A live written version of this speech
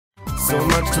so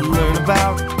much to learn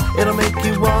about. It'll make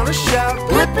you wanna shout,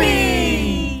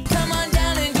 Blippi! Come on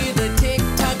down and do the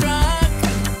tick-tock rock.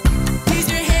 Use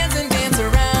your hands and dance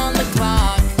around the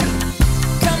clock.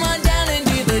 Come on down and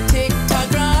do the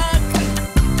tick-tock rock.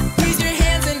 Use your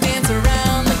hands and dance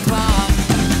around the clock.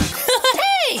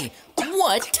 Hey!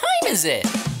 What time is it?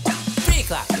 3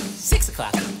 o'clock, 6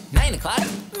 o'clock, 9 o'clock,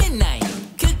 midnight.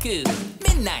 Cuckoo,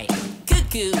 midnight.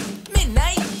 Cuckoo,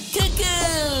 midnight.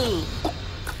 Cuckoo!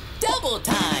 Double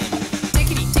time.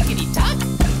 Tickety-tickety-tock,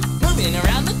 moving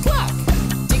around the clock.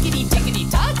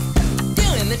 Tickety-tickety-tock,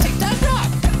 doing the tick-tock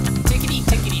rock.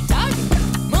 Tickety-tickety-tock,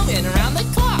 moving around the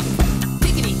clock.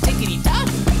 Tickety-tickety-tock,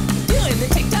 doing the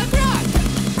tick-tock rock.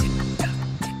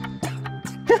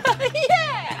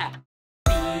 Yeah!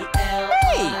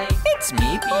 Hey, it's me,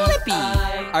 Blippi.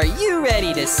 Are you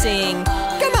ready to sing?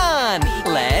 Come on,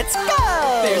 let's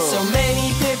go! There's so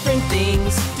many different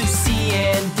things to see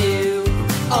and do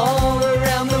all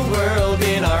around the world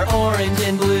in our orange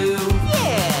and blue.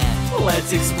 Yeah!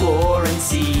 Let's explore and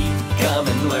see. Come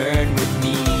and learn with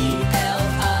me.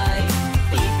 L-I-B-B-I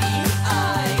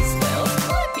spells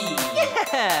Blippi.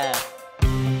 Yeah!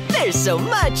 There's so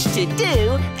much to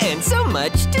do and so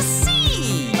much to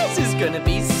see. This is gonna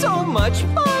be so much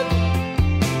fun.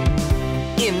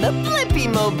 In the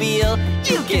Blippi-mobile,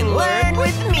 you can learn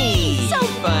with me. So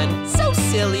fun, so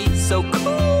silly, so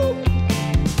cool.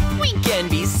 We can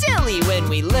be silly when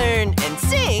we learn and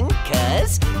sing,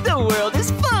 'cause the world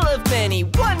is full of many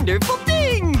wonderful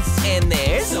things. And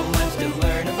there's So much to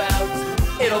learn about.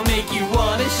 It'll make you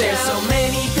wanna shout. There's so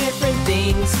many different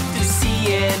things to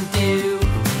see and do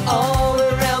all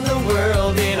around the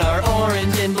world in our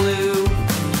orange and blue.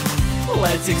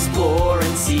 Let's explore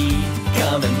and see.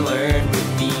 Come and learn with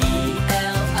me.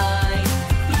 L-I-B-B-I.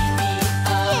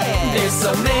 There's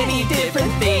so many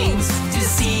different things to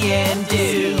see and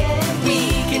do.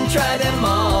 We can try them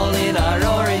all in our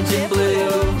orange and blue.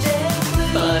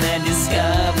 Fun and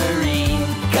discovery.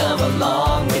 Come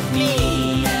along with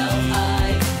me.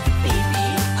 L-I-B-B-I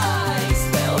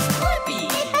spells Blippi.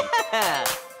 yeah.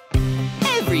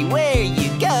 Everywhere you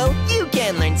go, you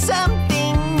can learn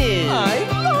something new. I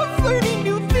love learning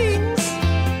new things.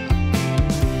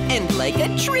 And like a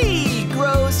tree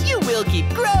grows, you will keep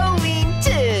growing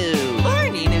too.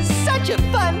 Learning is such a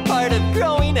fun part of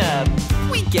growing up.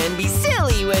 We can be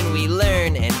silly when we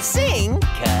learn and sing,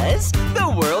 'cause the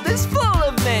world is full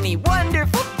of many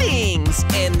wonderful things.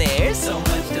 And there's So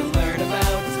much to learn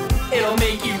about. It'll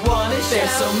make you wanna shout.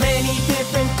 There's so many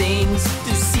different things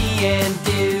to see and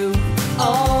do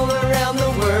all around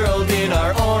the world in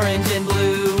our orange and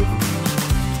blue.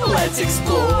 Let's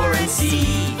explore and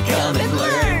see. Come and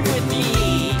learn with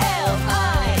me.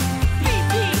 L-I-B-B-I.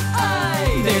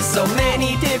 There's so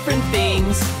many different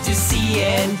things to see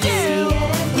and do.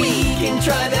 We can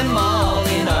try them all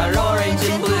in our orange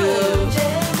and blue.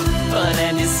 Fun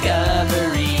and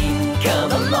discovery.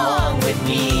 Come along with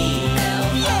me.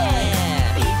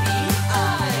 L-I-B-B-I.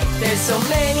 There's so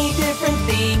many different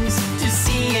things to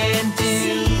see and do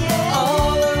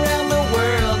all around the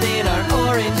world in our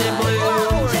orange and blue.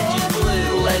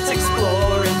 Let's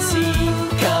explore and see.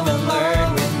 Come and learn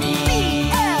with me.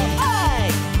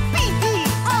 L-I-B-B-I.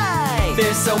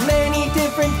 There's so many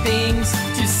different things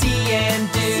to see and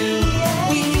do.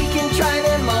 We can try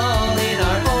them all in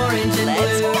our orange and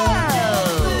Let's blue. go!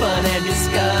 Fun and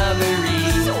discovery.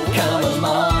 Come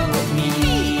along with me.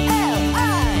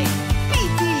 L-I-B-B-I.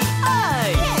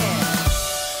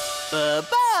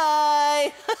 Bye-bye.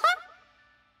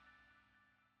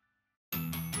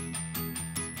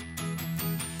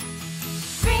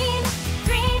 Green,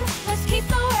 green, let's keep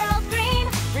the world green.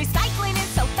 Recycling is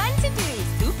so fun to do.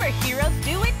 Superheroes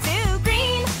do it too.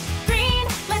 Green, green,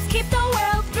 let's keep the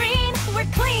world green.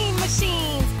 We're clean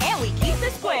machines, and we keep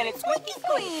this planet squeaky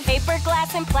clean. Paper,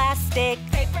 glass, and plastic.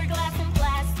 Paper, glass, and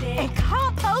plastic. And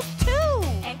compost too.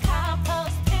 And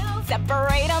compost too.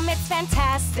 Separate them, it's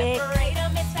fantastic. Separate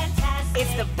them, it's fantastic.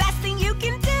 It's the best thing you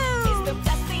can do. It's the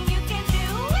best thing you can do.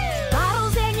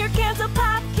 Bottles and your cans of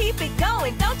pop, keep it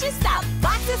going, don't you stop.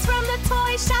 Boxes from the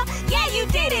toy shop, yeah, you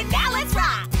did it, now let's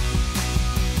rock.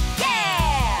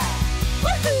 Yeah!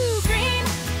 Woohoo! Green,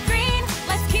 green,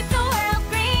 let's keep the world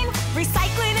green.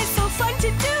 Recycling is so fun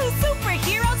to do,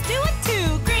 superheroes do it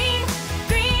too. Green,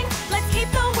 green, let's keep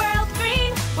the world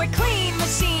green. We're clean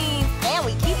machines, and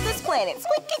we keep this planet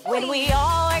squeaky clean. When we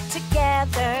all work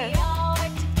together,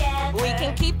 we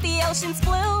can keep the oceans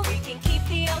blue. We can keep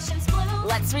the oceans blue.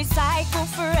 Let's recycle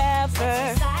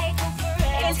forever.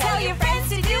 And tell your friends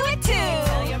to do it too.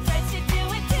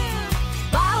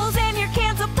 Bottles and your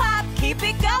cans of pop, keep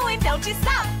it going, don't you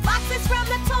stop. Boxes from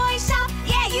the toy shop,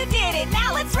 yeah, you did it,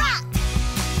 now let's rock.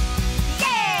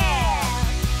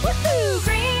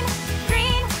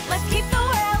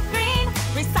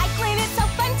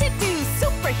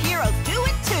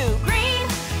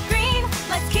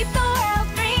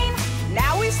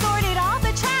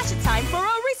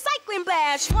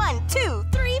 trash. 1, 2,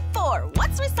 3, 4.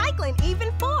 What's recycling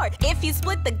even for? If you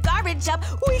split the garbage up,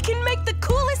 we can make the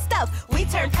coolest stuff. We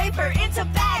turn paper into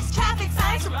bags, traffic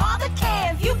signs from all the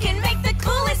cans. You can make the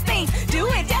coolest things. Do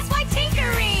it just by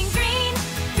tinkering. Green,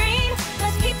 green,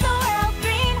 let's keep the world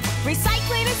green.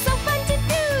 Recycling is so fun to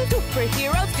do.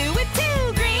 Superheroes do it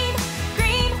too. Green,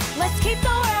 green, let's keep the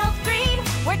world green.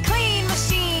 We're clean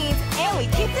machines, and we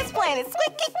keep this planet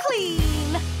squeaky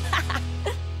clean.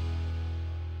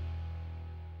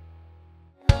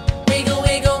 Wiggle,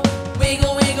 wiggle,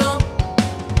 wiggle, wiggle.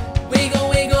 Wiggle,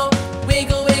 wiggle,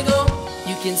 wiggle, wiggle.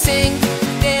 You can sing,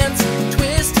 dance,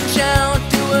 twist, and shout.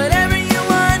 Do whatever you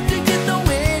want to get the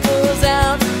wiggles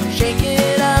out. Shake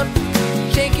it up,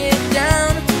 shake it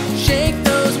down. Shake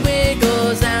those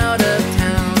wiggles out of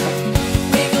town.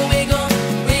 Wiggle, wiggle,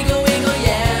 wiggle, wiggle,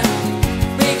 yeah.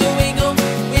 Wiggle, wiggle,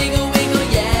 wiggle, wiggle,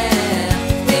 yeah.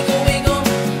 Wiggle, wiggle,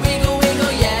 wiggle,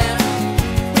 wiggle, yeah.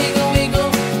 Wiggle, wiggle,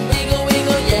 wiggle,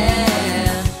 wiggle,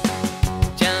 yeah.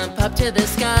 Jump up to the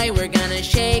sky, we're gonna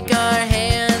shake our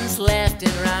hands left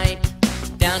and right.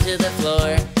 Down to the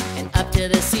floor and up to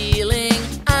the ceiling.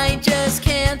 I just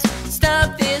can't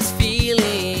stop this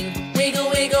feeling. Wiggle,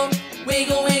 wiggle,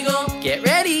 wiggle, wiggle. Get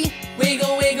ready.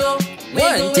 Wiggle, wiggle,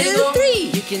 wiggle, 1, 2,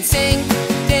 3. You can sing,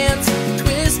 dance,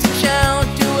 twist, and shout.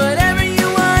 Do whatever you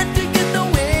want to get the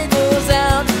wiggles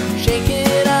out. Shake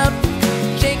it up,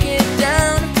 shake it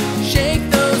down. Shake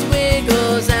those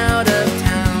wiggles out of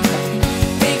town.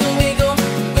 Wiggle, wiggle,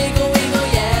 wiggle, wiggle,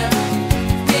 yeah.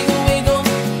 Wiggle, wiggle,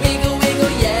 wiggle,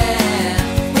 wiggle, yeah.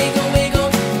 Wiggle, wiggle,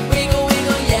 wiggle,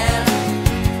 wiggle, yeah.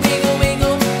 Wiggle,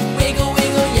 wiggle, wiggle,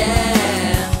 wiggle,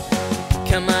 yeah.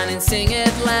 Come on and sing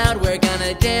it loud. We're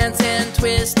gonna dance and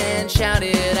twist and shout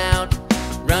it out.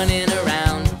 Running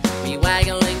around, we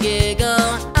waggle and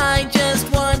giggle. I just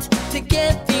want to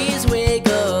get these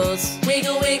wiggles.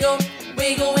 Wiggle, wiggle,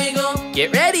 wiggle, wiggle.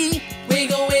 Get ready.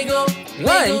 Wiggle, wiggle,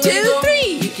 1, 2,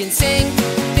 3. You can sing,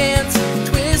 dance,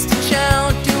 twist, and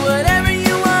shout. Do whatever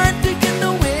you want to get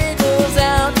the wiggles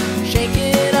out. Shake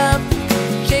it up,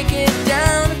 shake it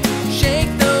down.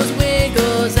 Shake those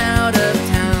wiggles out of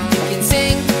town. You can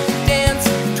sing, dance,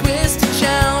 twist, and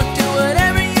shout. Do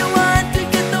whatever you want to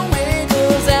get the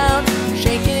wiggles out.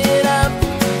 Shake it up,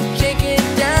 shake it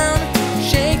down.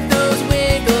 Shake those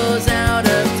wiggles out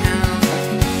of town.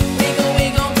 Wiggle,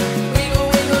 wiggle, wiggle,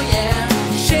 wiggle, yeah.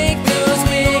 Shake those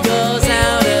wiggles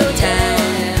out of town.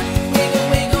 Wiggle,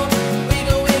 wiggle,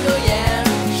 wiggle, wiggle, yeah.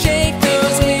 Shake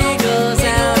those wiggles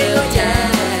out of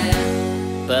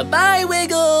town. Bye-bye,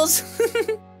 wiggles.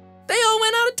 They all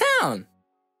went out of town.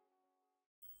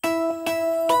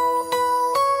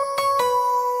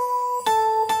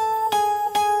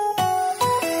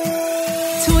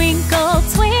 Twinkle,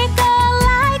 twinkle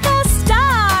like a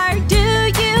star. Do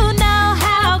you know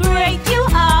how great you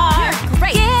are?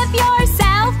 Give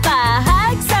yourself a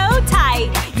hug so tight.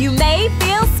 You may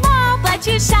feel small, but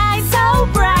you shine so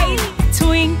bright.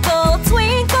 Twinkle,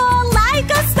 twinkle like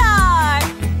a star.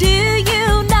 Do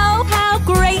you know how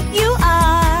great you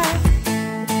are?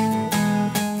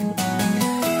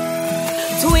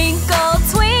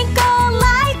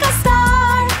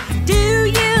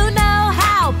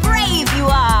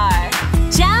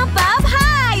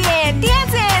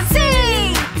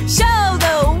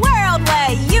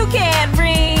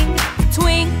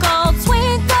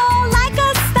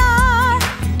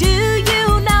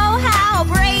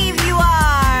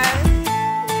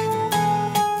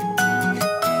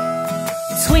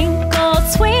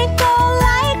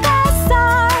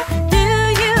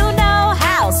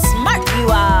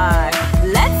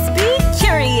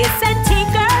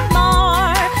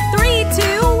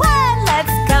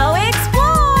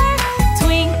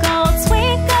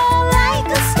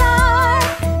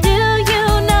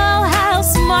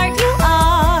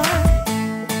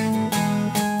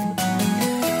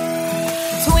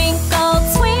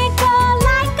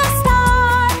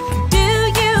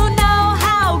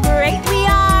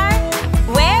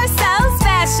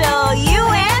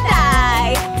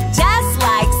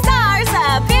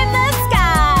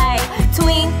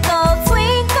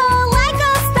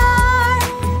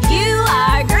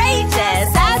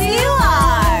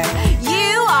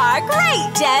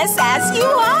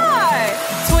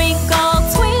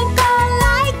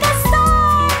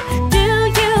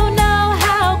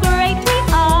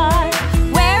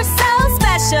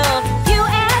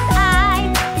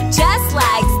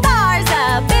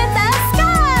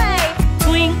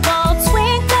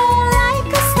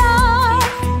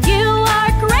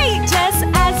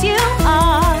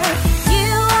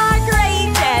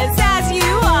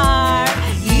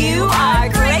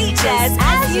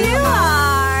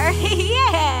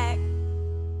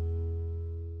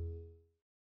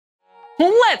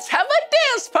 Let's have a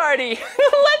dance party!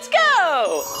 Let's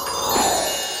go!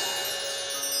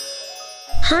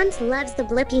 Hans loves the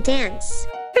Blippi dance.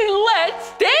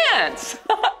 Let's dance!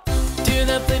 Do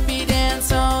the Blippi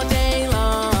dance all day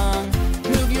long.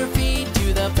 Move your feet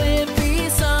to the Blippi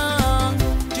song.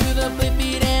 Do the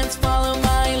Blippi dance, follow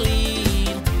my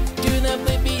lead. Do the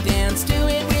Blippi dance, do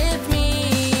it with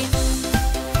me.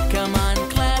 Come on,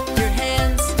 clap your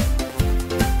hands.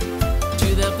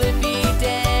 Do the Blippi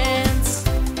dance.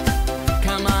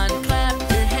 Come on, clap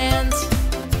your hands.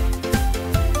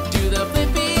 Do the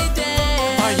Blippi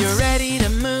dance. Are you ready to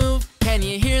move? Can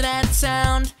you hear that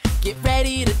sound? Get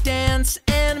ready to dance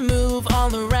and move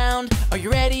all around. Are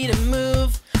you ready to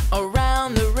move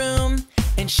around the room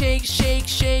and shake, shake,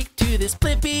 shake to this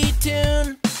Blippi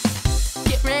tune?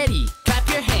 Get ready, clap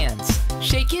your hands,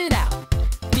 shake it out.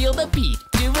 Feel the beat,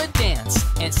 do a dance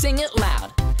and sing it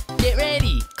loud. Get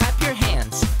ready, clap your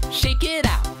hands, shake it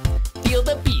out. Feel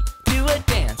the beat, do a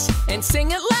dance and sing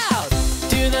it loud.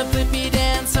 Do the Blippi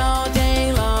dance all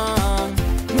day long.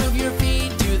 Move your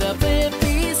feet to the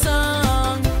Blippi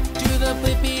song. Do the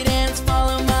Blippi dance,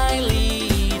 follow my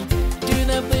lead. Do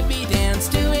the Blippi dance,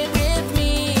 do it with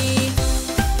me.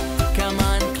 Come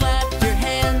on, clap your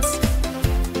hands.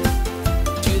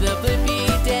 Do the Blippi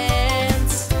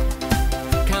dance.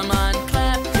 Come on,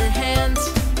 clap your hands.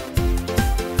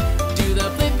 Do the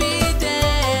Blippi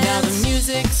dance. Now the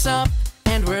music's up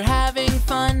and we're having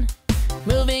fun.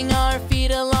 Moving our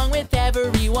feet along with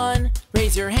everyone.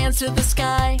 Raise your hands to the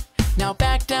sky. Now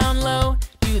back down low.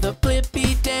 Do the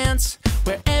Blippi dance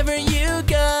wherever you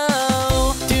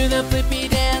go. Do the Blippi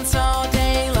dance all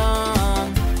day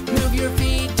long. Move your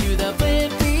feet to the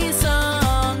Blippi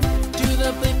song. Do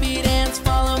the Blippi dance,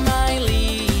 follow my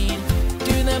lead.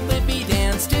 Do the Blippi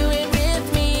dance, do it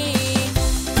with me.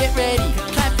 Get ready,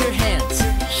 clap your hands,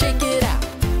 shake it out.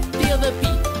 Feel the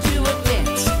beat, do a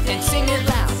dance and sing it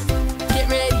loud. Get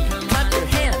ready, clap your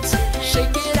hands,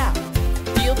 shake it out.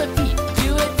 Feel the beat,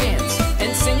 do a dance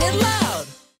and sing it loud.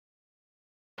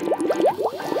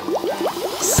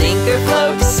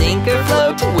 Sink or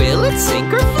float, will it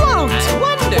sink or float? I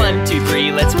wonder. 1, 2,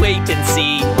 3, let's wait and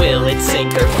see. Will it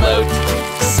sink or float?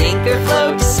 Sink or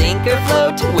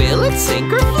float, will it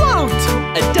sink or float?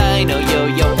 A dino,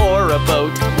 yo-yo, or a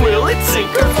boat, will it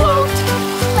sink or float?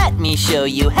 Let me show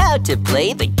you how to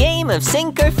play the game of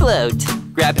sink or float.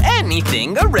 Grab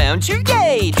anything around you,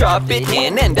 yay! Drop it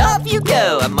in and off you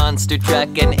go. A monster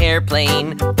truck, an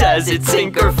airplane, does it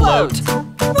sink or float?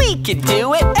 We can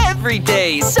do it every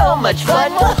day, so much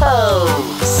fun, whoa!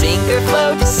 Sink or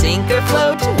float,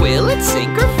 will it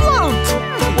sink or float?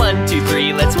 1, 2,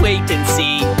 3, let's wait and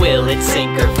see, will it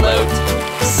sink or float?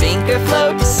 Sink or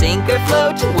float,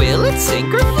 will it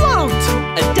sink or float?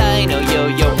 A dino,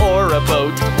 yo-yo, or a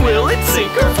boat, will it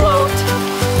sink or float?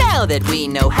 Now that we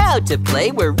know how to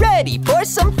play, we're ready for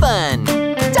some fun.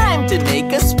 Time to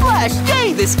make a splash,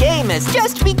 yay, this game has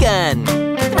just begun.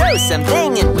 Throw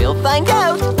something and we'll find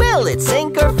out, will it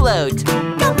sink or float?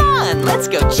 Come on, let's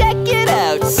go check it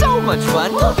out, so much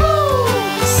fun, woohoo!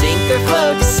 Sink or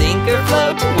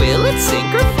float, will it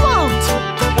sink or float?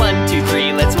 1, 2,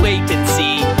 3, let's wait and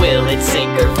see, will it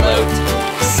sink or float?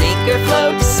 Sink or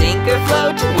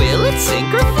float, will it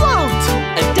sink or float?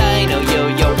 A dino,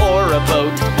 yo-yo, or a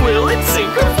boat, will it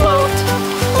sink or float?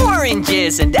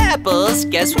 Oranges and apples,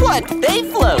 guess what? They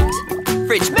float.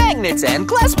 Fridge magnets and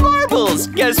glass marbles,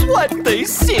 guess what? They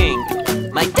sink.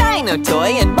 My dino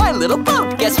toy and my little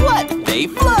boat, guess what? They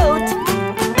float.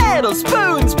 Metal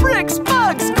spoons, bricks,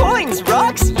 mugs, coins,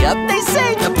 rocks, yup, they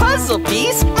sink. A puzzle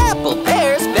piece, apple,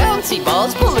 pears, bouncy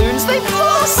balls, balloons, they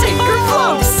float. Sink or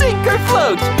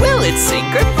float, will it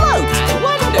sink or float? I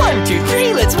wonder. 1, 2,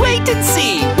 3, let's wait and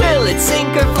see, will it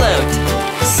sink or float?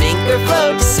 Sink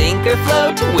or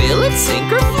float, will it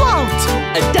sink or float?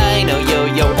 A dino,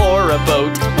 yo-yo, or a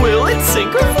boat, will it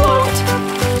sink or float?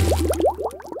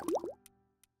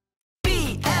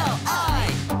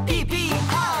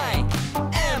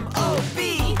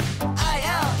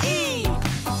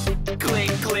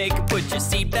 Put your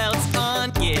seatbelts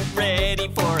on, get ready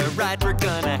for a ride. We're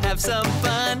gonna have some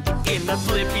fun in the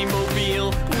Blippi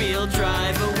mobile. We'll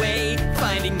drive away,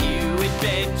 finding new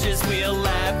adventures. We'll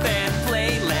laugh and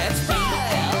play. Let's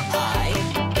B-L-I-P-P-I.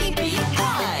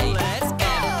 Let's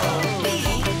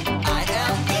M-O-B-I-L-E.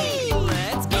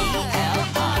 Let's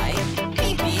B-L-I-P-P-I.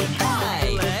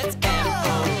 Let's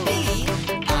M-O-B-I-L-E.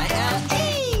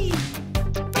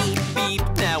 Beep, beep,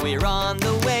 now we're on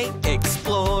the way,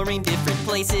 exploring different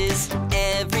places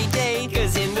every day.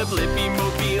 'Cause in the Blippi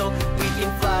mobile we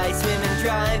can fly, swim and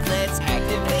drive. Let's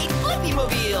activate Blippi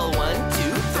mobile. 1,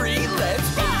 2, 3, let's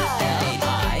ride.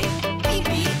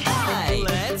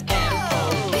 Let's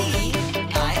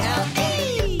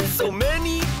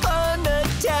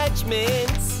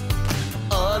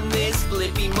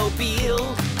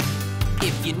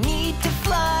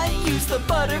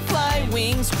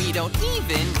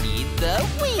even need the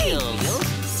wheels.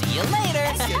 See you later.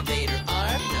 Excavator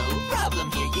arm, no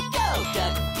problem. Here you go.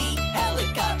 Duck feet,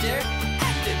 helicopter,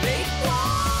 activate.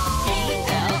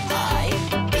 B-L-I-P-P-I.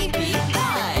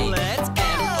 Let's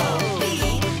go.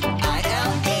 M-O-B-I-L-E.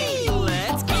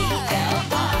 Let's go.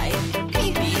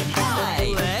 B-L-I-P-P-I.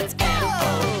 Let's go.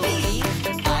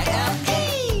 M-O-B-I-L-E.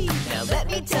 Now let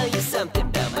me tell you something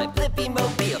about my Blippi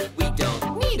mobile. We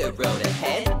don't need a road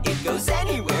ahead. It goes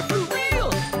anywhere for real.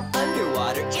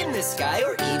 Underwater, in the sky,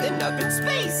 or even up in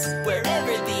space.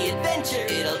 Wherever the adventure,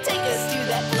 it'll take us to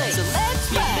that place. So let's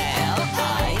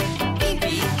B-L-I-P-P-I.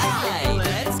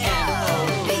 Let's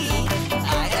M-O-B-I-L-E.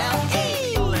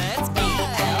 Let's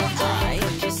B-L-I-P-P-I.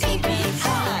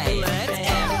 Let's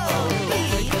M-O-B-I-L-E.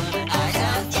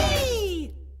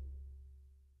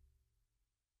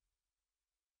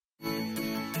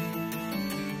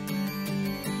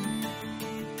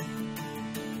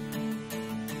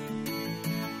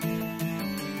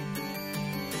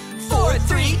 4,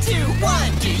 3, 2,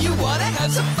 1. Do you wanna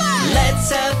have some fun? Let's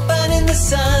have fun in the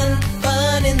sun,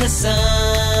 fun in the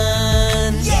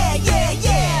sun. Yeah, yeah,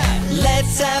 yeah.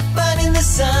 Let's have fun in the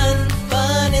sun,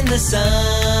 fun in the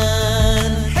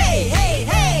sun. Hey, hey,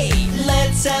 hey.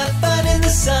 Let's have fun in the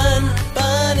sun,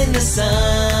 fun in the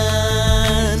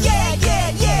sun. Yeah,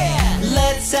 yeah, yeah.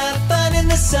 Let's have fun in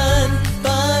the sun,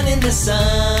 fun in the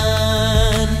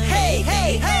sun. Hey,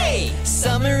 hey, hey.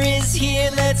 Summer is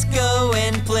here, let's go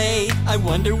and play. I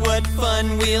wonder what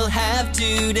fun we'll have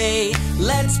today.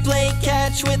 Let's play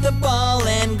catch with a ball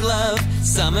and glove.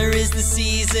 Summer is the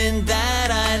season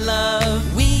that I love.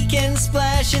 We can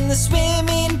splash in the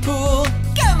swimming pool.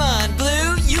 Come on,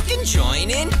 Blue, you can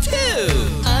join in too.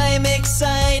 I'm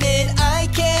excited, I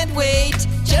can't wait.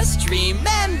 Just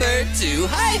remember to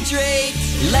hydrate.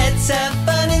 Let's have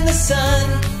fun in the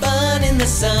sun, fun in the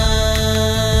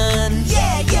sun.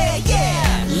 Yeah, yeah,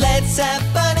 yeah. Let's have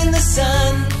fun in the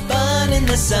sun, fun in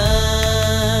the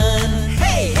sun.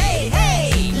 Hey, hey,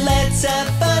 hey. Let's have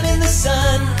fun in the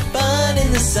sun, fun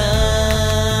in the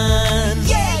sun.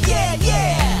 Yeah, yeah,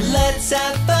 yeah. Let's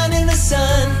have fun in the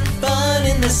sun, fun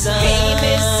in the sun. Hey,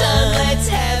 Miss Sun, let's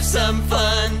have some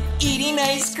fun. Eating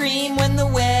ice cream when the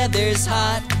weather's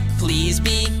hot. Please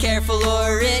be careful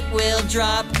or it will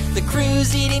drop. The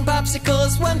crew's eating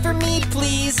popsicles, one for me,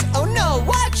 please. Oh no,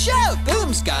 watch out!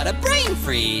 Boom's got a brain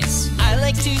freeze. I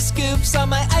like 2 scoops on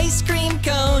my ice cream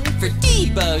cone for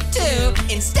Debo too,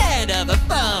 instead of a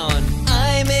phone.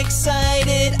 I'm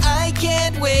excited, I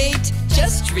can't wait.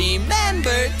 Just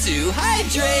remember to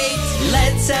hydrate.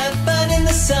 Let's have fun in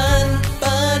the sun,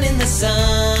 fun in the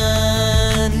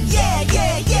sun. Yeah,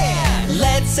 yeah, yeah.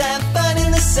 Let's have fun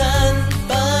in the sun,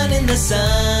 fun in the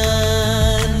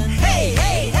sun. Hey,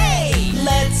 hey, hey.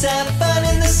 Let's have fun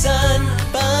in the sun,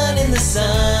 fun in the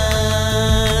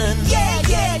sun. Yeah,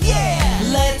 yeah, yeah.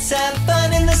 Let's have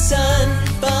fun in the sun,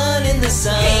 fun in the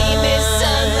sun. Hey, Miss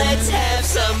Sun, let's have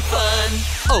some fun.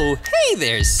 Oh, hey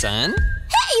there, Sun.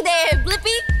 Hey there,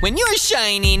 Blippi! When you're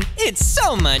shining, it's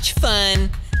so much fun.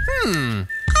 I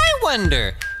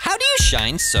wonder, how do you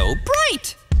shine so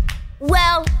bright?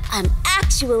 Well, I'm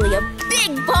actually a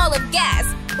big ball of gas,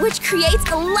 which creates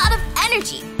a lot of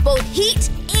energy, both heat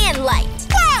and light.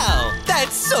 Wow,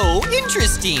 that's so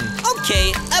interesting.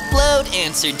 Okay, upload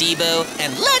answer, Debo,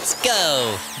 and let's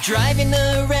go. Driving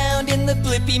around in the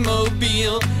Blippi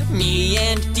mobile, me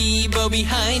and Debo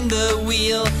behind the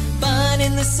wheel. Fun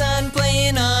in the sun,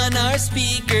 playing on our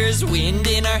speakers, wind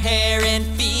in our hair and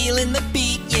feeling the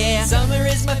beat, yeah. Summer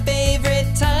is my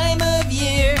favorite time of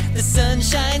year. The sun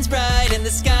shines bright and the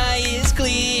sky is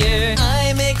clear.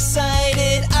 I'm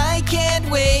excited, I can't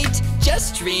wait.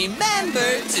 Just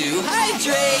remember to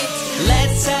hydrate.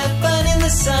 Let's have fun in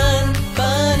the sun,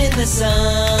 fun in the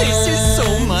sun. This is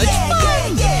so much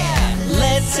fun. Yeah, yeah.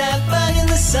 Let's have fun in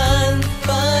the sun,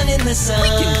 fun in the sun. We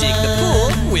can dig the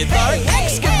pool with our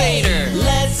excavator. Hey.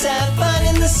 Let's have fun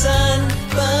in the sun,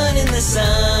 fun in the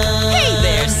sun. Hey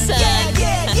there, Sun. Yeah,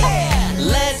 yeah, yeah.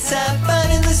 Let's have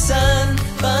fun in the sun,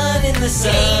 fun in the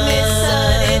sun. Hey, Miss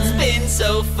Sun, it's been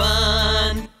so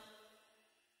fun.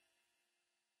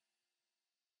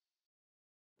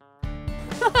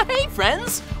 Hey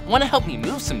friends, wanna help me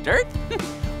move some dirt?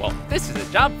 Well, this is a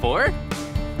job for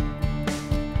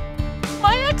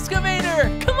my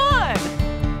excavator! Come on!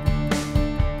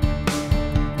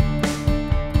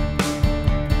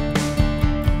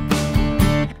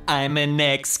 I'm an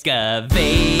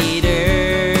excavator.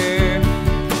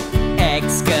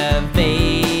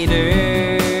 Excavator.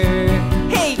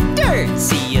 Hey, dirt!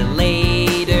 See you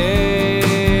later.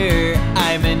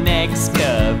 I'm an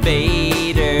excavator.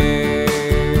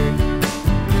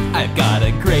 I've got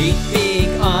a great big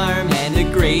arm and a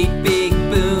great big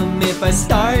boom. If I I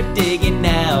start digging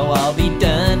now, I'll be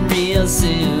done real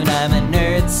soon. I'm an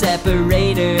earth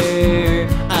separator,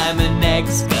 I'm an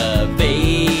excavator.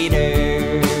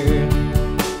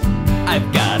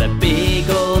 I've got a big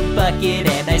old bucket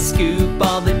and I scoop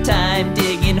all the time,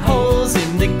 digging holes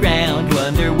in the ground,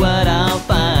 wonder what I'll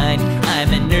find.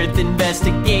 I'm an earth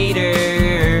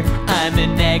investigator, I'm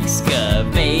an excavator.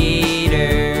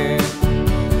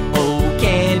 Oh,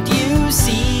 can't you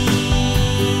see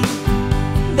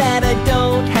that I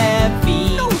don't have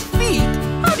feet? No feet?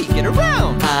 How do you get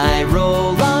around? I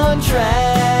roll on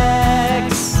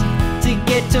tracks to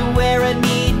get to where I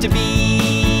need to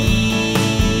be.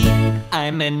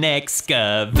 I'm an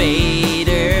excavator,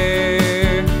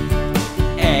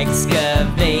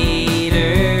 excavator.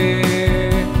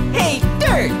 Hey,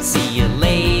 dirt, see you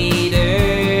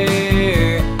later.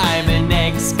 I'm an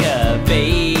excavator.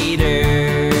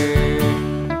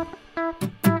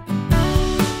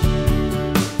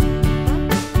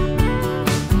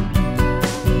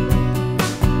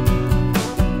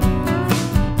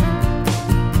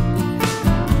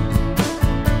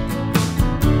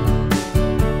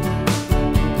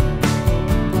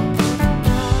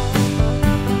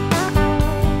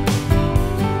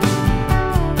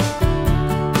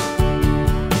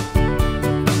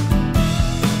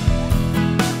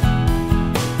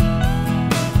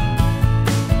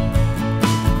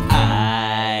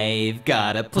 I've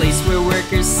got a place where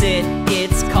workers sit,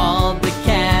 it's called the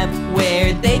cab,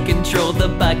 where they control the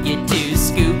bucket to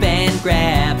scoop and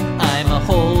grab. I'm a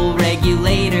hole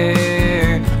regulator,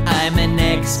 I'm an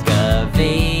excavator.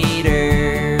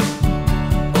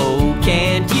 Oh,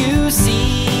 can't you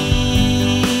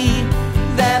see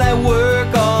that I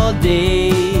work all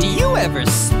day? Do you ever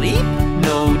sleep?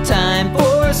 No time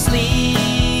for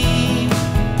sleep,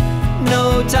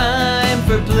 no time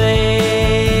for play.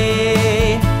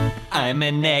 I'm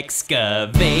an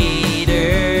excavator,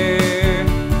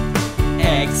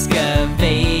 excavator.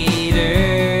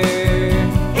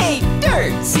 Hey,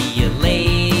 dirt, see you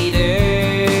later.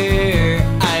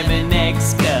 I'm an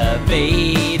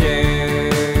excavator,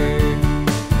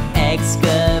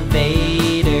 excavator,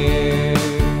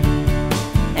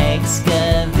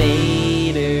 excavator.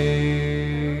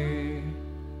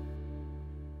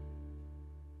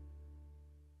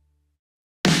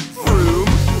 Vroom,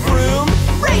 vroom,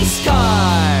 race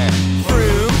car.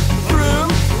 Vroom, vroom,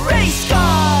 race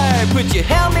car. Put your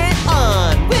helmet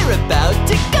on, we're about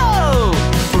to go.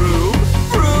 Vroom,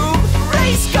 vroom,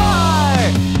 race car.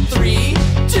 3,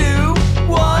 2,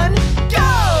 1, go.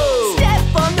 Step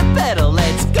on the pedal,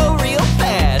 let's go real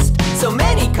fast. So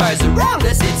many cars around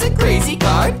us, it's a crazy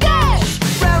car dash.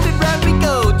 Round and round we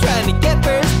go, trying to get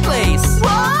first place.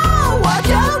 Whoa, watch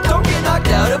out, don't get knocked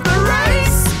out of the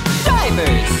race.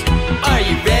 Drivers, are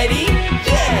you ready?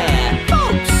 Yeah!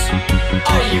 Folks,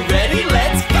 are you ready?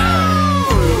 Let's go!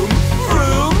 Vroom,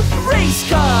 vroom, race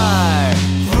car!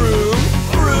 Vroom,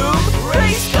 vroom,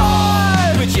 race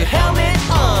car! Put your helmet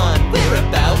on, we're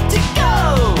about to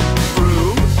go!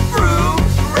 Vroom, vroom,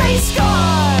 race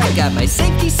car! I got my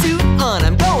safety suit on,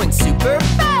 I'm going super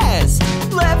fast!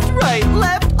 Left, right,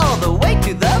 left, all the way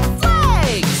to the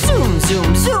flag! Zoom,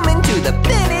 zoom, zoom into the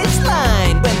finish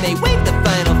line! When they wave the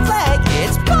final flag,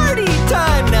 it's party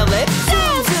time! Now let's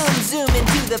zoom, zoom, zoom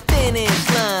into the finish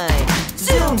line!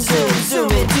 Zoom, zoom,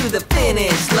 zoom into the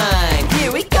finish line!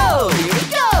 Here we go! Here we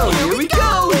go! Here we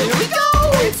go! Here we go!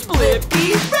 It's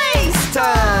Blippi race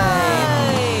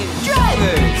time!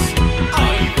 Drivers,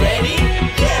 are you ready?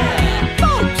 Yeah!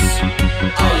 Folks,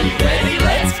 are you ready?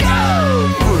 Let's go!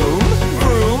 Vroom,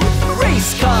 vroom,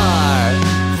 race car!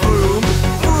 Vroom,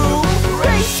 vroom,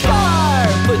 race car!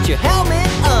 Put your helmet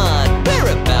on,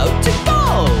 we're about to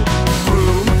go!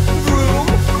 Vroom, vroom,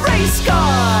 race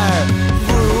car!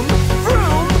 Vroom,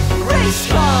 vroom, race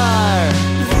car!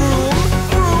 Vroom,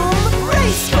 vroom,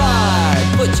 race car!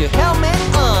 Put your helmet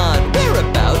on, we're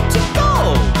about to go!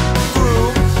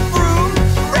 Vroom, vroom,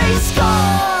 race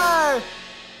car!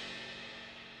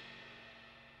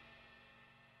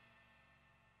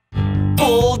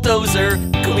 Bulldozer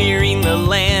clearing the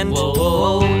land.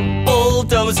 Whoa.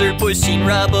 Bulldozer pushing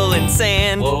rubble and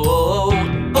sand. Whoa.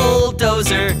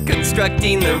 Bulldozer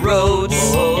constructing the roads.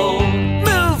 Whoa.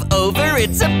 Move over,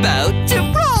 it's about to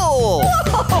roll.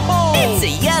 Whoa. It's a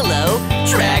yellow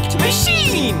tracked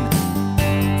machine,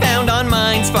 found on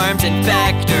mines, farms, and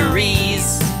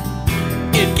factories.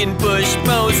 It can push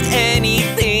most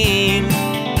anything.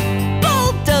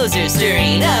 Bulldozer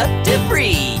stirring up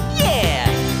debris. Yeah!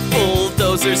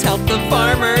 Bulldozers help the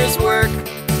farmers work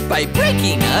by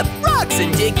breaking up rocks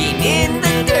and digging in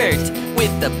the dirt.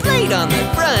 With the blade on the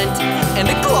front and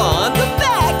a claw on the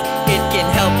back, it can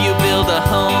help you build a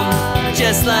home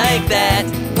just like that.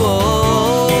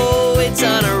 Whoa, it's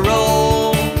on a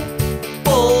roll.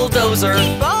 Bulldozer,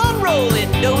 keep on rolling,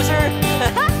 dozer.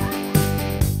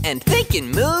 And they can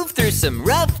move through some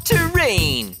rough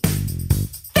terrain.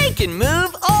 They can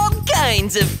move all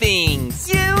kinds of things.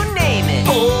 You name it.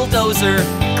 Bulldozer,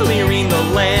 clearing the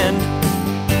land.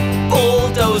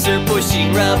 Bulldozer,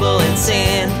 pushing rubble and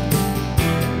sand.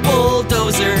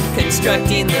 Bulldozer,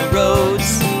 constructing the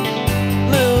roads.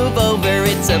 Move over,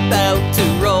 it's about to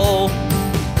roll.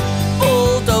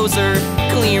 Bulldozer,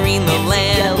 clearing the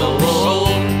land. Yellow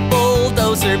machine.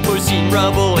 Bulldozer, pushing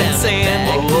rubble and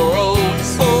sand.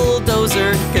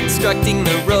 Bulldozer, constructing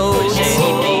the roads.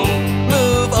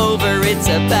 Move over, it's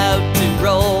about to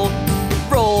roll.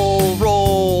 Roll,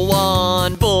 roll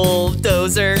on,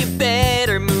 bulldozer. You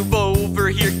better move over,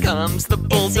 here comes the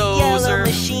bulldozer. It's a yellow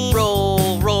machine.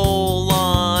 Roll, roll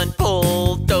on,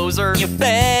 bulldozer. You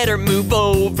better move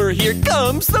over, here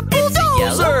comes the bulldozer. It's a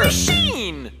yellow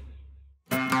machine.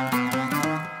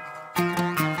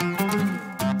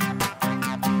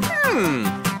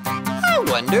 I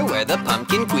wonder where the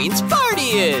Pumpkin Queen's party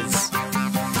is.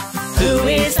 Who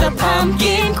is the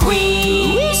Pumpkin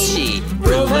Queen? Who is she?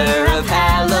 Ruler of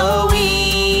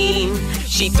Halloween.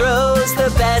 She throws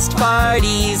the best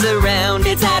parties around.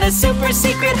 It's at a super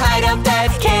secret hideout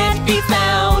that can't be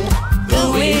found.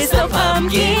 Who is the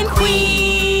Pumpkin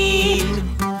Queen?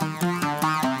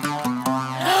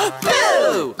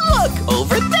 Boo! Look,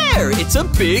 over there! It's a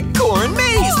big corn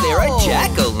maze. There are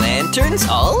jack-o'-lanterns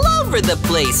all over the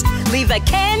place. Leave a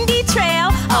candy trail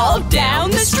all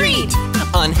down the street.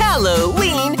 On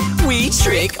Halloween, we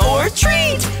trick or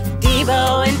treat.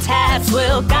 Devo and Tabs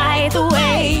will guide the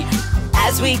way.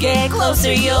 As we get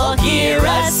closer, you'll hear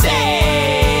us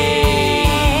say,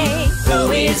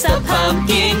 who is the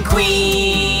Pumpkin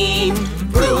Queen?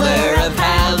 Ruler of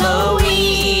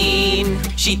Halloween.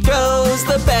 She throws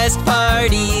the best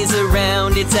parties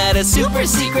around. It's at a super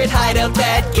secret hideout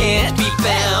that can't be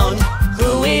found.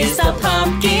 Who is the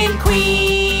Pumpkin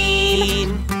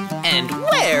Queen? And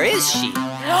where is she?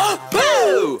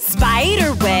 Boo!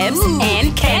 Spider webs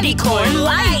and candy corn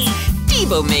lights.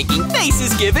 Devo making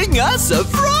faces, giving us a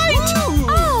fright.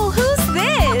 Oh, who's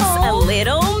this? A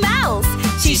little mouse.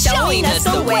 She's showing us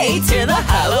the way to the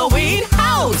Halloween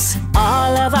house.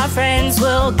 All of our friends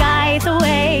will guide the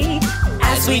way.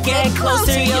 As we get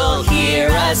closer, you'll hear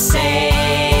us say,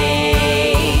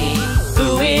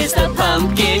 who is the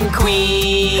Pumpkin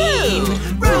Queen?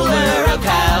 Ruler of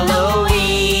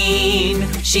Halloween.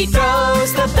 She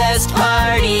throws the best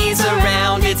parties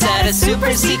around. It's at a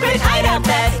super secret hideout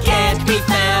that can't be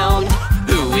found.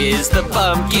 Who is the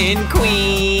Pumpkin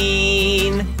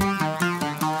Queen?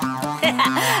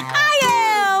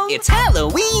 It's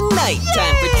Halloween night,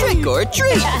 time for trick or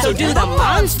treat. So do the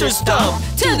monster stomp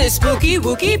to the spooky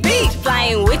wookie beat.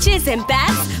 Flying witches and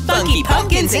bats, Funky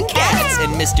pumpkins and cats.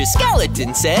 And Mr.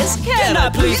 Skeleton says, can I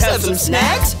please have some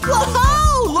snacks?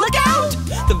 Whoa, look out!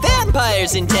 The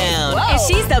vampire's in town. And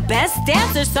she's the best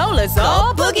dancer, so let's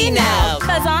all boogie now.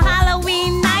 Cause on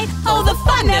Halloween night, Oh, the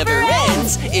fun never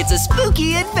ends. It's a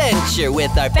spooky adventure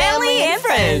with our family and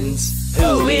friends.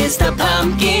 Who is the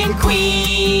Pumpkin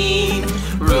Queen?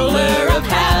 Ruler of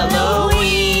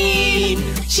Halloween.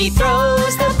 She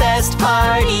throws the best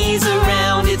parties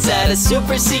around. It's at a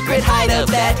super secret hideout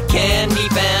that can be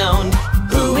found.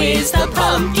 Who is the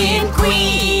Pumpkin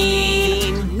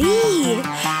Queen? me.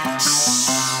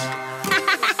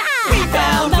 We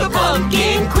found the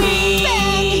Pumpkin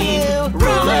Queen.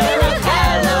 Ruler of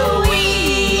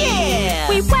Halloween.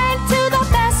 We went to the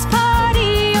best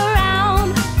party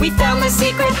around. We found the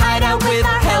secret hideout with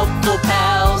our helpful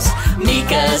pals.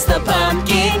 Mika's the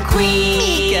Pumpkin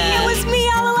Queen. It was me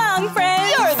all along,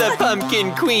 friends. You're the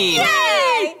Pumpkin Queen.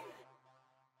 Yay!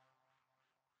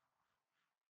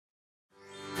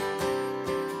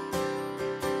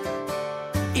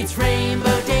 It's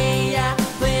Rainbow Day, yeah.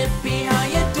 Blippi, how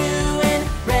you doing?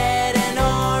 Red and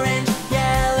orange,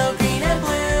 yellow, green and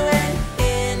blue, and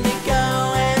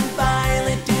indigo and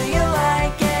violet. Do you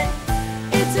like it?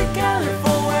 It's a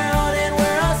colorful world and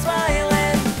we're all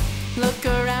smiling. Look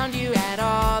around you at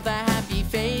all the happy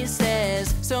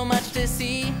faces. So much to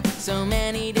see, so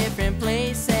many different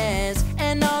places.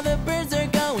 And all the birds are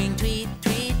going tweet,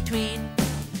 tweet, tweet.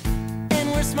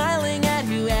 And we're smiling at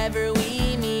whoever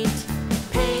we meet.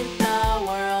 Paint the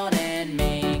world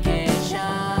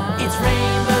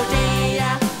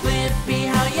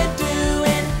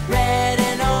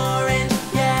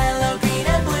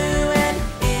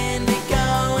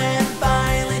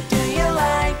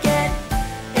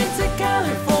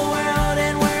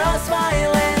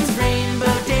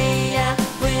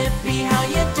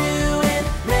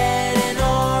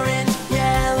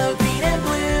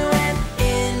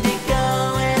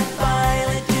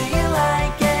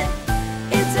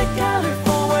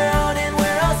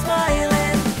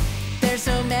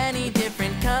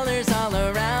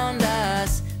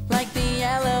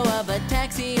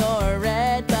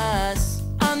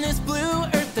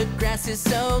is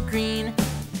so green.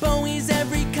 Bowie's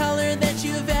every color that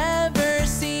you've ever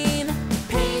seen.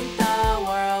 Paint the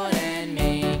world and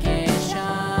make it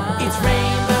shine. It's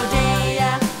Rainbow Day,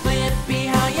 yeah. Blippi,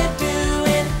 how you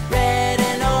doing? Red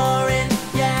and orange,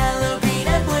 yellow, green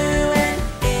and blue, and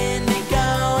indigo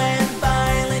and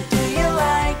violet. Do you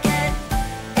like it?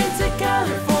 It's a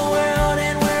colorful world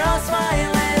and we're all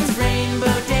smiling. It's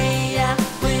Rainbow Day, yeah.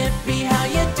 Blippi, how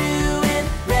you doing?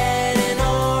 Red and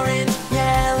orange,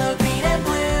 yellow, green and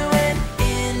blue, and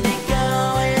indigo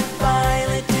and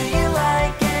violet. Do you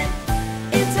like it?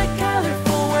 It's a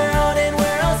colorful world and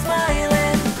we're all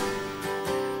smiling.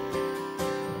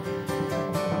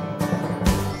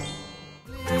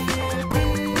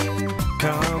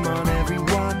 Come on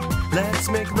everyone, let's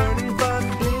make learning fun.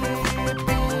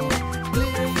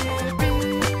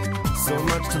 So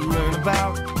much to learn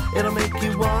about, it'll make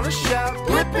you wanna shout,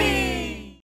 Blippi!